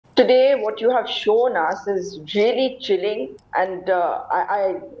Today, what you have shown us is really chilling, and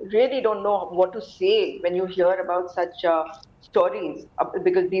I really don't know what to say when you hear about such stories,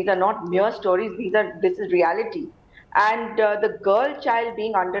 because these are not mere stories. This is reality, and the girl child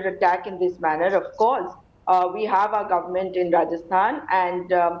being under attack in this manner. Of course, we have our government in Rajasthan,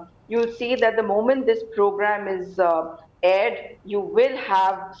 and you'll see that the moment this program is aired, you will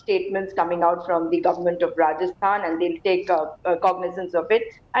have statements coming out from the government of Rajasthan, and they'll take cognizance of it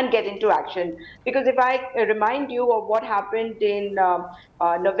and get into action. Because if I remind you of what happened in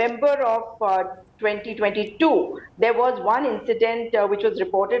November of 2022, there was one incident which was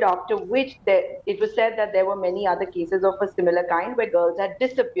reported, after which it was said that there were many other cases of a similar kind where girls had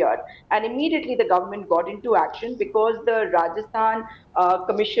disappeared. And immediately the government got into action, because the Rajasthan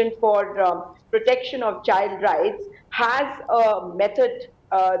Commission for Protection of Child Rights has a method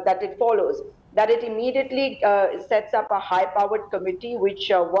that it follows, that it immediately sets up a high-powered committee which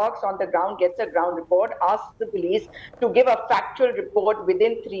works on the ground, gets a ground report, asks the police to give a factual report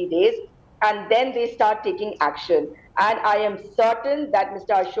within 3 days, and then they start taking action. And I am certain that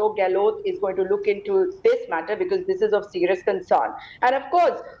Mr. Ashok Gehlot is going to look into this matter, because this is of serious concern. And of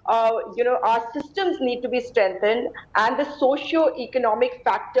course, our systems need to be strengthened, and the socio-economic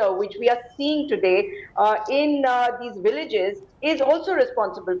factor which we are seeing today in these villages is also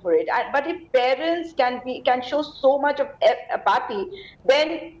responsible for it. But if parents can show so much of apathy,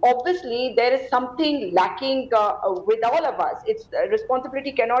 then obviously there is something lacking with all of us. Its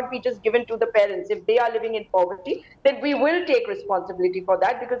responsibility cannot be just given to the parents. If they are living in poverty, then we will take responsibility for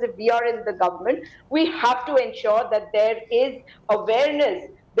that, because if we are in the government, we have to ensure that there is awareness,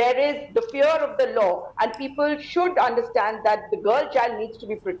 there is the fear of the law, and people should understand that the girl child needs to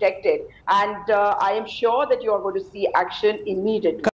be protected. And I am sure that you are going to see action immediately.